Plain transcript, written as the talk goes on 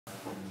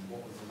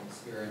What was the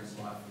experience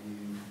like for you?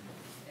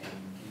 And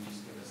can you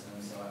just give us an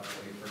insight of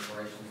what your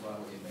preparations like,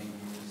 what you've been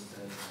used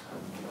to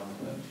get on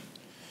the pitch?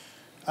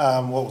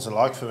 What was it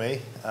like for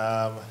me?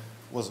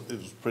 It was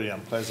pretty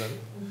unpleasant,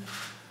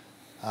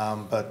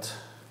 but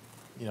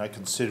you know,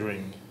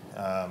 considering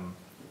the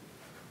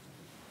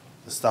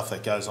stuff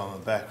that goes on in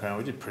the background,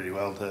 we did pretty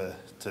well to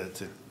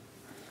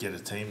get a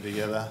team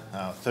together.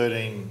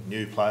 13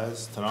 new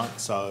players tonight,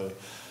 so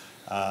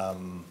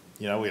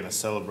you know, we're going to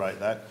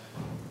celebrate that.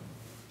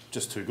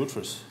 Just too good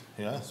for us.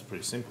 You know, it's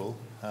pretty simple.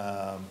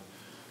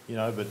 You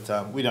know,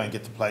 but we don't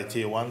get to play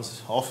tier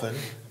ones often.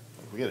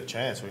 If we get a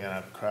chance, we're going to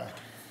have a crack,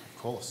 of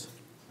course.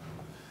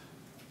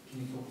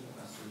 Can you talk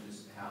to us through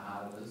just how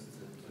hard it is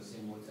to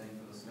assemble a team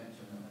for this match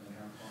in the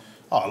current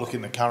climate? Oh, look,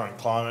 in the current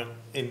climate,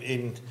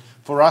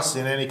 for us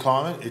in any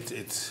climate,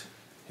 it's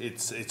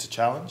a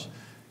challenge.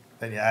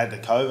 Then you add the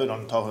COVID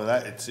on top of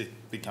that,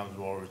 it becomes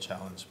more of a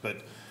challenge.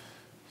 But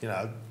you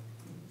know,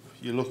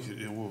 you look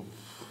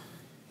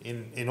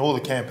in all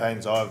the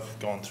campaigns I've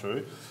gone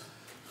through,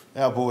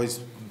 our boys,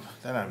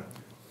 they don't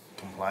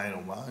complain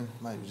or moan.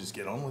 Mate, we just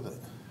get on with it.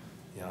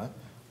 You know,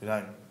 we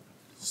don't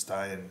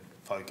stay and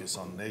focus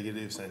on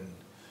negatives and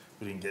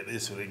we didn't get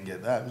this, we didn't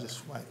get that.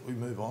 We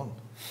move on.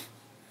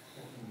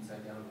 What can you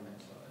take out of a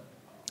match like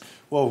that?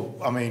 Well,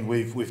 I mean,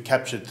 we've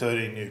captured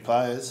 13 new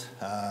players.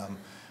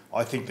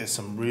 I think there's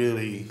some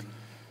really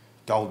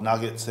gold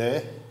nuggets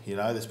there. You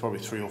know, there's probably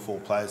 3 or 4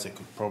 players that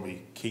could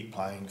probably keep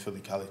playing for the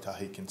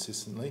Kalitahi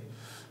consistently,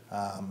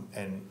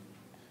 and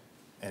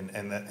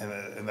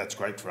that's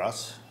great for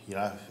us. You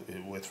know,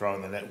 we're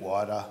throwing the net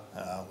wider.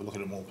 We're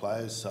looking at more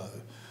players, so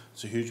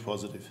it's a huge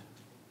positive.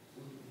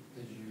 Were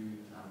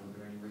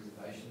there any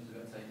reservations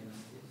about taking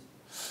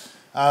this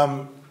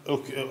test?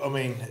 Look, I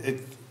mean,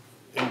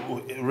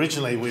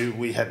 originally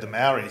we had the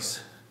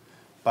Maoris,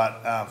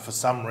 but for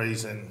some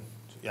reason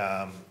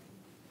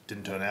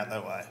didn't turn out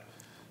that way.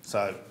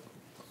 So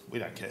we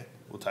don't care.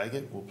 We'll take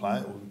it. We'll play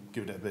it. We'll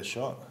give it our best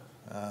shot.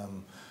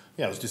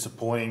 Yeah, it was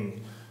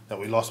disappointing that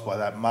we lost by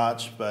that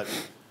much, but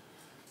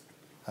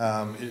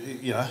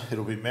you know,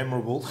 it'll be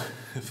memorable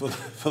for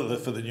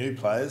the new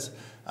players.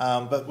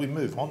 But we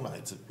move on, mate.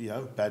 It's a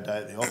bad day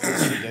at the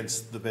office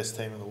against the best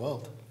team in the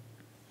world.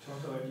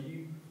 Tonga, do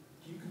you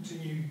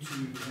continue to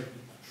have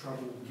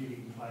trouble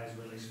getting players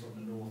released from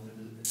the north?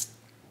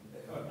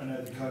 I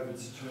know the COVID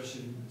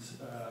situation,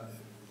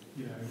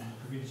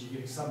 prevents you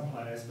getting some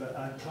players, but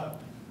are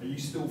you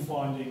still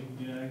finding,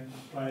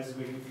 players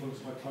being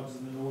influenced by clubs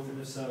in the north?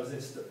 And if so,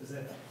 is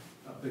that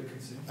a big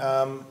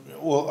concern?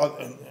 Well,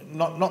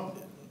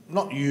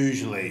 not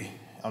usually.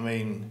 I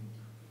mean,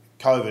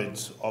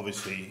 COVID's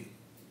obviously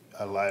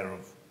a layer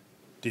of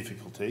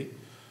difficulty,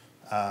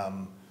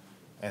 and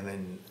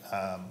then,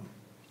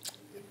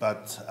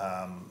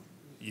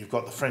 you've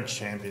got the French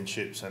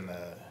Championships and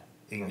the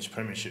English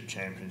Premiership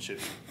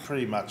Championships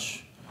pretty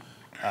much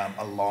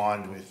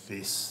aligned with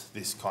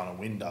this kind of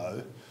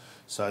window.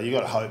 So you've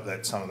got to hope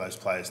that some of those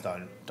players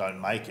don't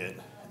make it.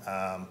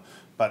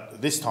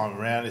 But this time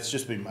around, it's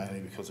just been mainly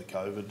because of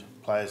COVID.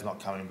 Players not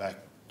coming back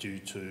due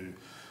to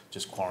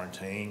just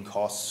quarantine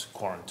costs,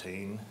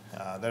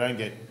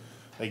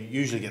 They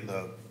usually get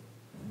the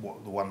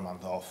 1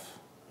 month off,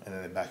 and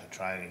then they're back at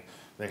training.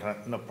 They're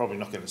probably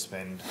not going to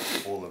spend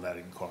all of that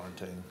in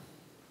quarantine.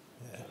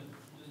 Yeah.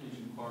 Just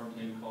mentioned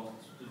quarantine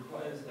costs. Do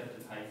players have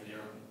to pay for their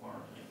own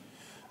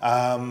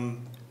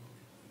quarantine?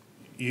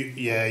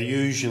 Yeah,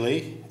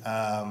 usually.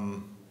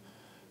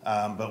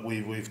 But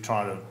we've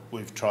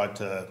tried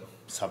to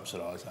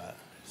subsidise that.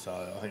 So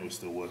I think we're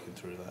still working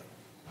through that.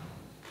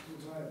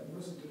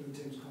 What does it do to the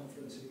team's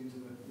confidence into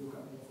the World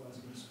Cup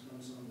qualifiers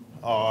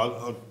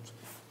against?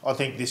 I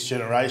think this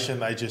generation,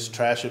 they just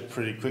trash it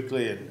pretty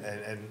quickly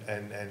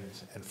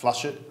and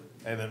flush it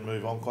and then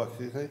move on quite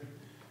quickly.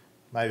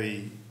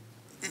 Maybe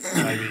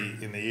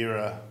in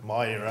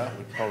my era,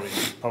 would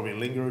probably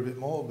linger a bit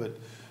more, but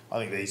I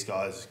think these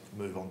guys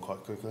move on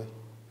quite quickly.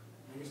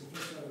 I guess the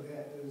flip side of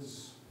that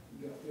is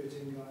you've got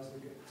 13 guys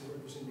that get to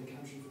represent their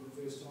country for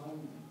the first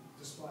time.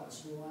 Despite the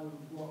scoreline,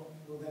 what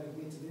will that have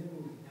meant to them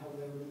and how will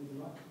they remember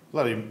them up?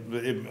 Bloody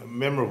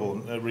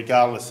memorable,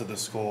 regardless of the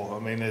score. I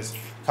mean, there's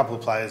a couple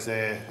of players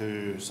there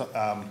who,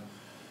 our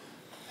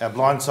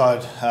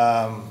blindside,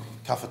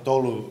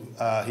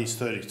 Kafatolu, he's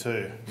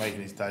 32,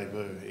 making his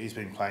debut. He's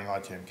been playing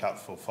ITM Cup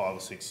for 5 or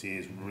 6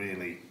 years,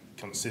 really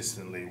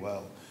consistently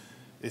well.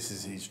 This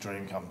is his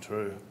dream come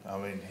true. I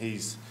mean,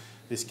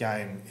 this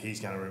game he's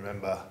going to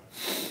remember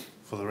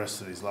for the rest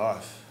of his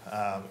life.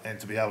 And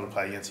to be able to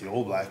play against the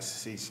All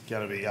Blacks, he's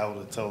going to be able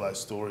to tell those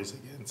stories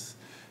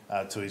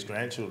to his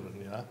grandchildren,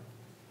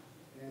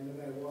 And no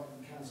matter what,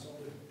 you can't stop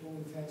the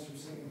Tongan fans from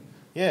singing.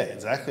 Yeah,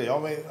 exactly. I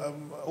mean,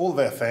 all of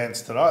our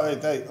fans tonight,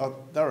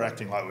 they're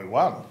acting like we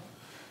won.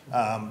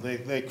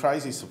 They're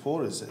crazy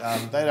supporters.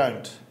 They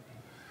don't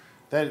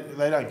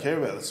care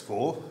about the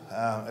score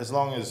as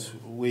long as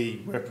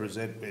we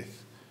represent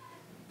with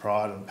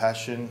pride and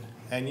passion.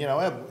 And you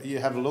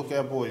have a look.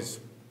 Our boys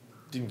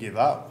didn't give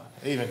up,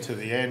 even to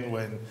the end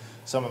when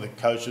some of the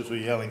coaches were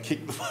yelling,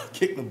 "Kick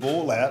the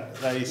ball out."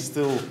 They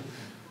still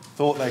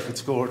thought they could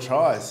score a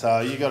try.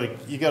 So you got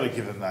to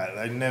give them that.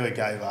 They never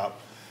gave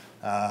up.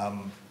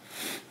 And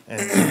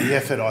the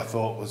effort, I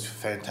thought, was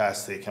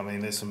fantastic. I mean,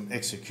 there's some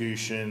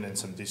execution and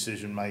some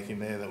decision making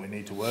there that we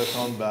need to work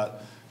on,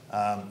 but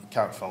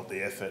can't fault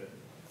the effort.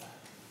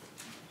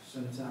 So,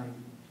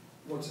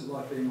 what's it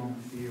like being on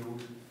the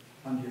field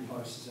under your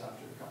posters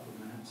after a couple of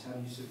minutes? How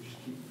do you sort of just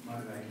keep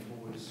motivating the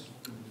boys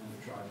when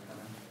the try to come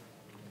in?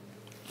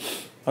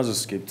 I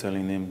just keep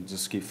telling them,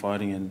 just keep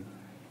fighting, and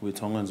we're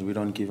Tongans, we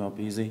don't give up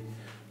easy.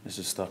 Let's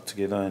just stuck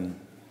together and,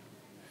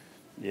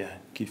 yeah,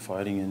 keep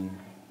fighting and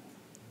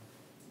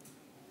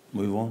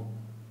move on.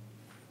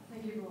 I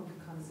think everyone could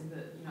kind of see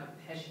the,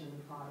 passion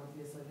and pride,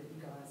 obviously, that you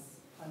guys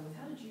play with.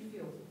 How did you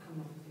feel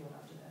coming off the field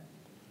after that?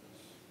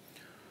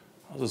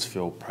 I just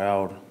feel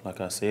proud. Like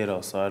I said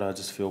outside, I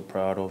just feel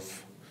proud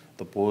of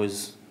the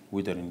boys.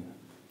 We didn't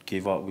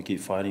give up. We keep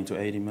fighting to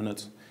 80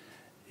 minutes,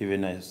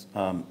 even as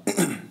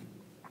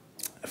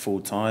full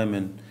time,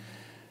 and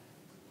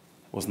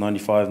it was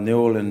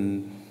 95-0,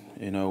 and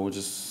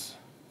it's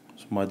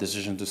my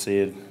decision to say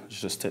it.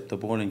 Just tap the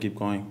ball and keep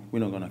going. We're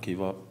not gonna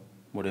give up.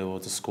 Whatever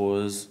the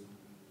score is,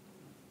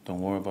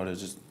 don't worry about it.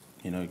 Just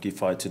keep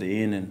fight to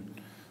the end,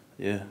 and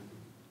yeah.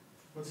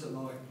 What's it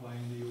like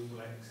playing the All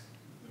Blacks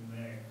when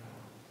they're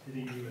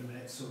hitting you at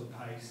that sort of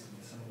pace and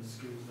some of the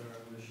skills they're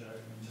able to show?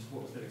 And just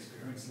what was that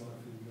experience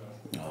like for you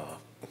guys?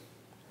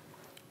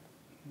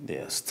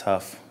 Yeah, it's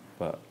tough,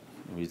 but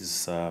we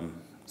just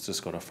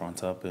got to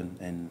front up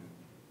and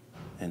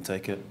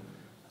take it.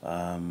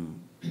 But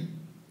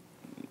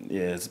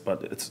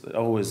it's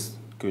always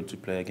good to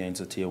play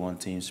against a Tier 1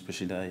 team,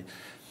 especially the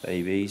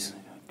ABs,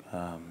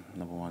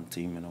 number 1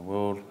 team in the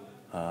world.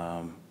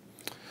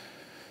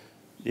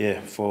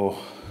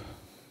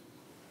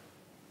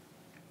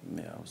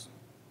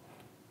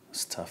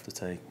 It's tough to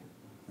take.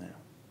 Yeah.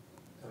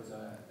 So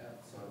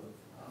outside of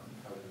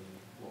COVID,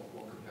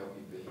 what could help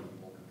you be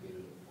more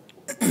competitive?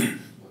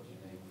 What do you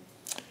need?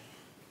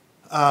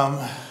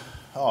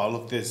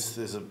 Look,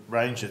 there's a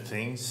range of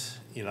things.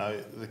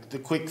 The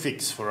quick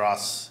fix for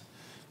us,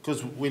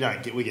 because we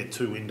get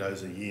 2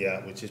 windows a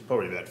year, which is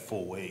probably about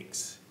 4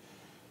 weeks.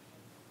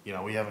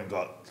 We haven't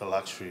got the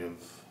luxury of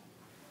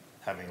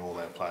having all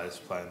our players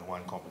play in the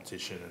one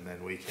competition, and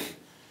then we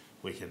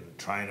can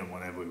train them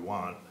whenever we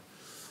want.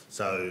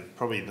 So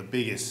probably the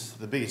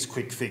biggest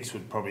quick fix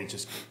would probably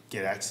just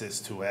get access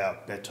to our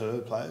better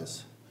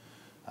players.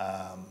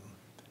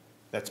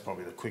 That's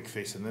probably the quick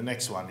fix, and the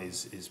next one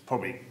is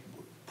probably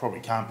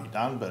can't be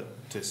done,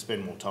 but to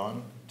spend more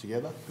time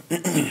together.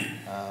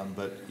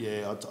 But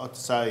yeah, I'd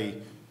say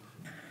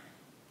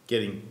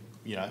getting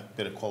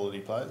better quality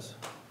players.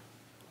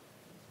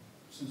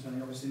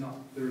 Something obviously not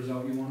the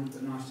result you wanted,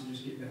 but nice to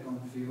just get back on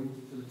the field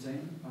for the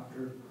team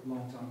after a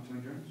long time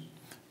between drinks.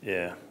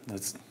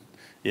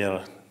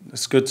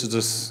 It's good to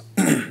just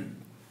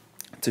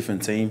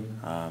different team,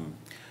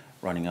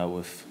 running out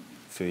with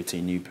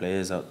 13 new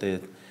players out there.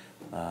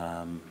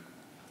 I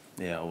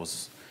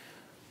was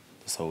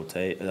this whole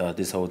day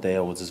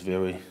I was just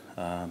very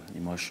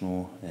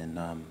emotional and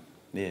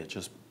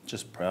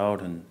just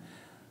proud, and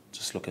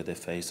just look at their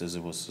faces.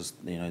 It was just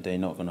they're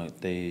not gonna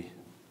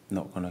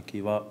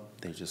give up.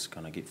 They're just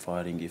gonna keep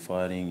fighting.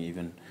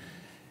 Even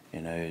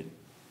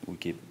we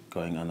keep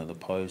going under the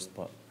post,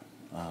 but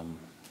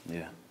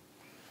yeah.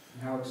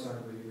 How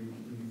excited were you when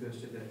you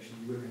first did that? Actually,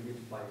 you were going to get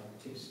to play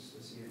tests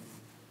this year.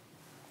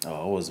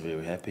 I was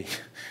very happy.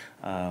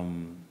 I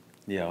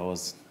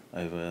was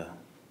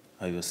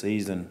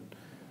overseas, and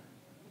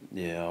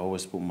I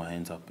always put my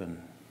hands up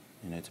and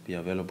to be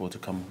available to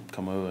come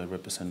over and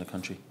represent the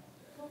country.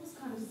 What was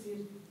kind of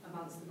said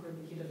amongst the group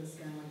ahead of this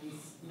game, I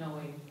guess,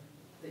 knowing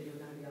that you were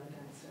going to be up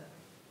against it?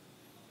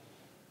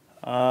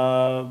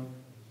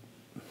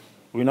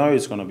 We know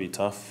it's going to be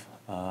tough.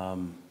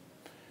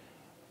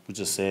 We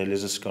just said,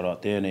 let's just go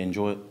out there and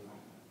enjoy it,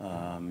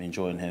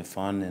 and have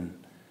fun,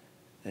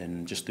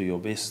 and just do your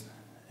best.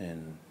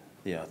 And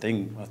I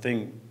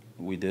think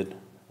we did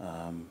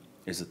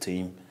as a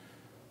team.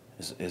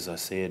 As I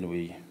said,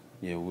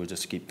 we'll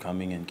just keep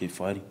coming and keep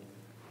fighting.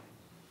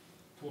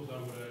 Would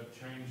a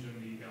change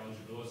in the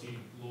eligibility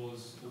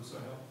laws also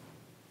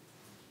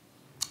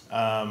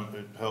help?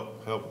 It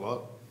help a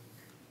lot.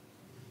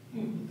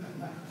 Anything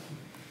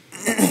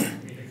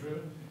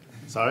further?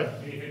 Sorry?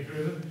 Anything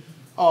further?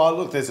 Oh,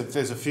 look, there's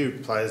a few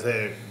players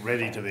there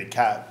ready to be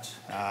capped.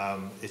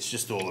 It's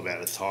just all about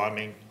the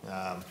timing.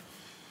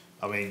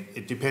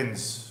 It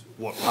depends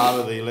what part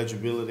of the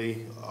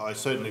eligibility. I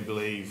certainly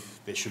believe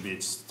there should be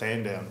a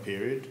stand-down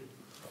period.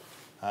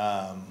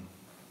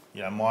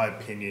 My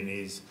opinion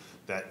is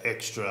that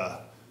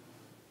extra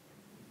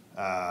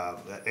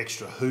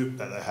hoop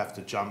that they have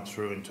to jump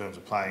through in terms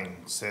of playing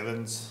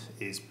sevens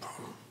is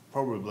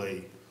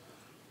probably,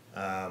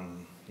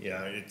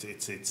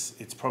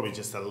 it's probably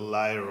just a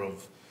layer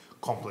of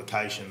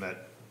complication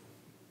that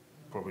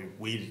probably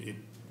we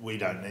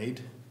don't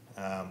need.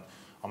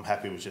 I'm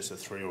happy with just a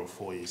 3 or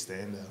 4 year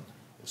stand down.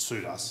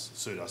 Suit us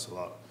a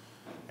lot.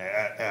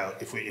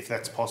 If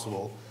that's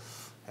possible,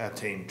 our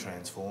team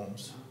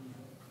transforms.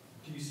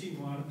 Do you see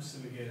minor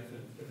Pacific if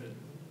it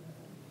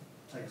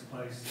takes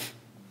place,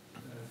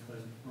 if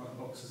those right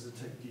boxes are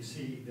ticked, do you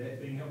see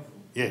that being helpful?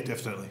 Yeah,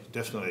 definitely.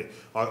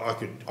 I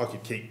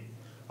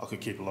could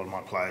keep a lot of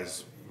my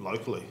players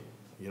locally,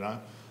 you know.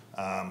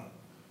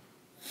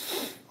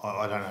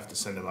 I don't have to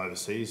send them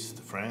overseas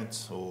to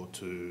France or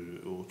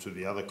to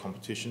the other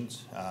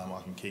competitions.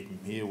 I can keep them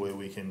here where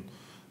we can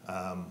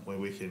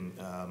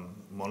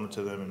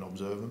monitor them and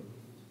observe them.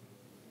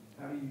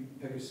 How do you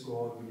pick a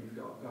squad when you've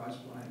got guys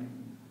playing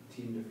in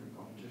 10 different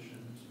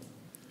competitions,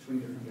 20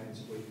 different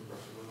games a week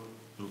across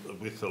the world?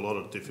 With a lot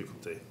of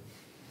difficulty.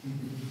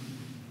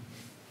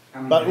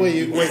 But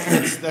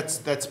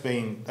that's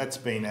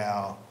been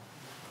our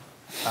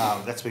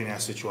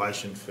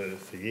situation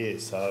for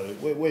years. So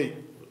we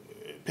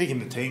picking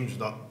the team's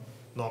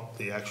not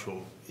the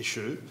actual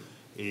issue.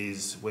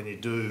 Is when you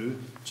do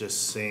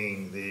just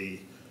seeing the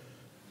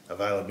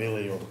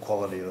availability or the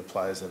quality of the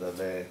players that are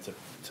there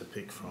to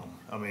pick from.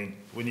 I mean,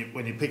 when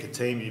you pick a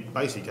team, you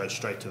basically go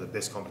straight to the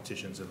best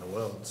competitions in the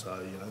world. So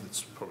you know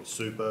it's probably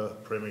Super,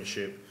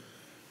 Premiership,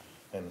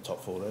 and the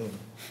top 14.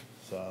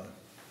 So.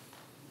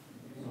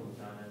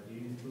 Do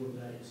you thought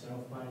that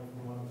yourself playing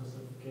from one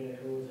Pacific,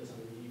 or is that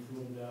something you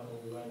thought about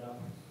all the way up?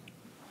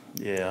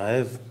 Yeah, I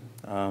have.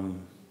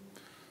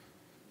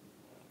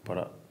 But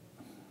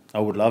I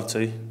would love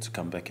to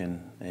come back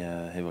and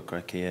have a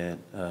crack here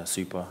at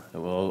Super. It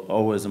was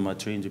always in my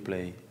dream to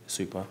play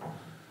Super.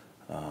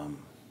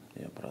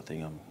 Yeah, but I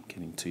think I'm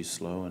getting too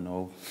slow and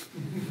old. So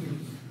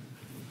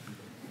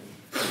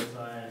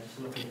just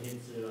looking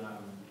into the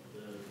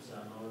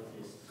Samoa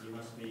test, you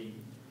must be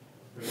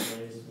pretty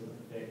pleased with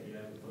the fact that you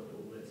haven't put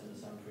all that under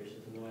some pressure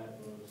tonight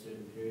for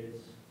certain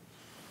periods.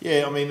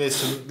 Yeah, I mean,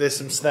 there's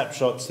some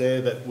snapshots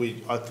there that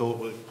I thought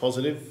were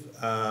positive.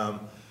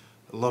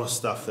 A lot of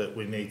stuff that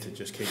we need to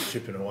just keep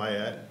chipping away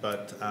at,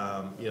 but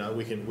you know,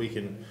 we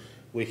can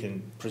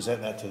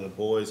present that to the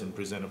boys and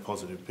present a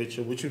positive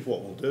picture, which is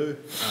what we'll do,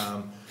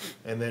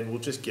 and then we'll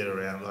just get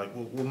around. Like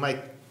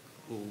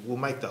we'll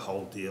make the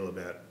whole deal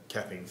about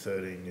capping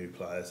 13 new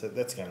players.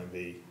 That's going to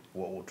be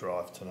what will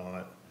drive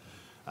tonight,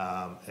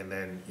 and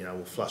then you know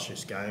we'll flush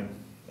this game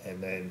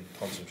and then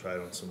concentrate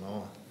on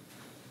Samoa.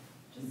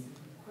 Just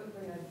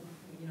quickly,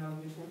 you know,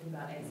 we're talking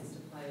about access to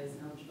players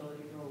and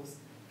eligibility rules.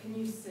 Can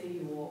you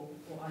see or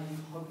are you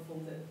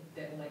hopeful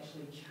that will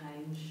actually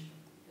change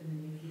in the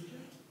near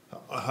future?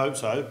 I hope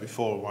so,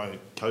 before my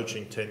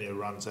coaching tenure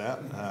runs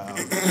out.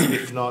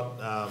 If not,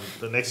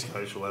 the next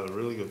coach will have a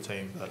really good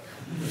team. But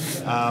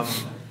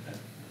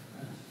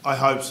I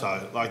hope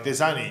so. Like,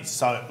 there's only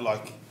so,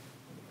 like,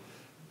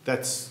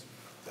 that's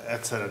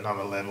at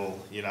another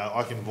level. You know,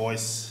 I can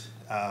voice,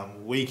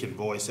 we can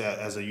voice out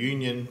as a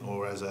union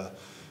or as a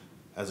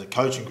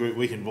coaching group,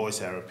 we can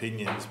voice our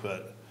opinions,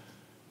 but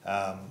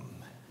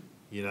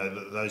you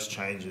know, those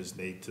changes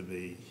need to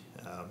be,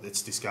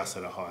 it's discussed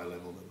at a higher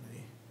level than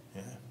me,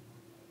 yeah.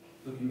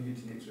 Looking ahead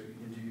to next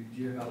week, do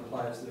you have other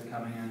players that are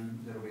coming in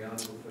that will be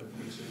eligible for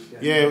next week's game?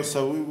 Yeah,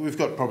 so we've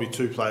got probably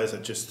 2 players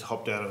that just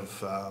hopped out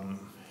of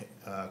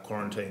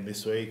quarantine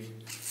this week,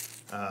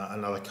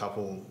 another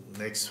couple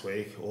next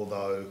week,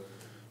 although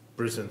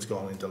Brisbane's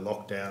gone into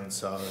lockdown,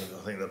 so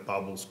I think the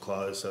bubble's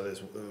closed, so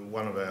there's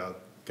one of our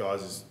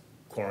guys is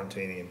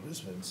quarantining in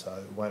Brisbane,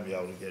 so won't be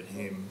able to get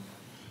him,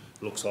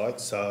 looks like.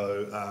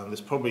 So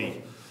there's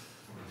probably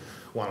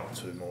 1 or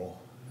 2 more.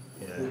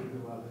 Yeah.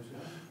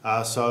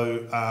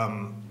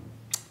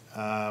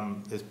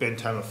 There's Ben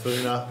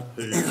Tamafuna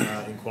who's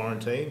in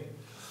quarantine,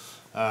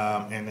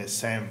 and there's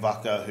Sam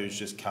Vucker who's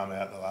just come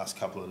out the last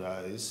couple of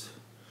days.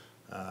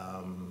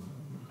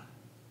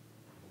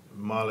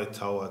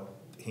 Mailetoa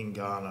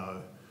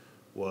Hingano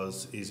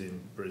is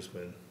in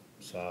Brisbane,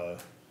 so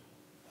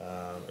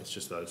it's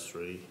just those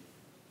 3.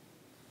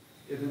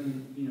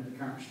 Given the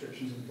current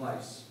restrictions in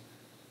place,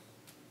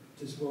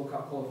 does World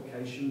Cup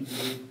qualification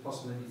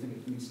possibly you think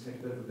it needs to take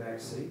a bit of a back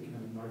seat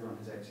and not everyone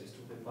has access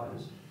to their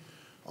players?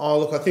 Oh,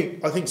 look, I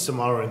think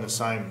Samoa are in the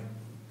same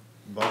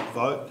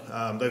boat.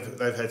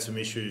 They've had some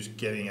issues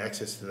getting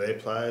access to their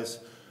players.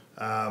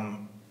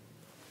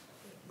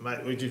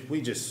 Mate,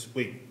 we just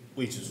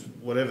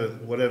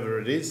whatever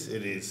it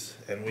is,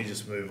 and we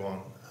just move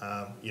on.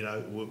 You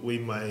know,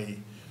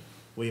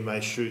 we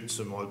may shoot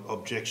some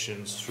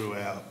objections through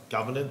our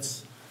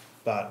governance,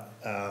 but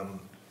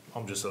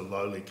I'm just a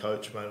lowly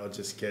coach, mate. I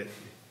just get,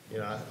 you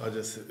know,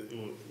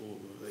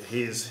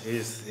 here's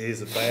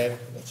the plan.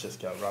 Let's just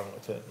go run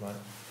with it, mate.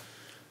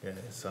 Yeah,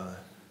 so.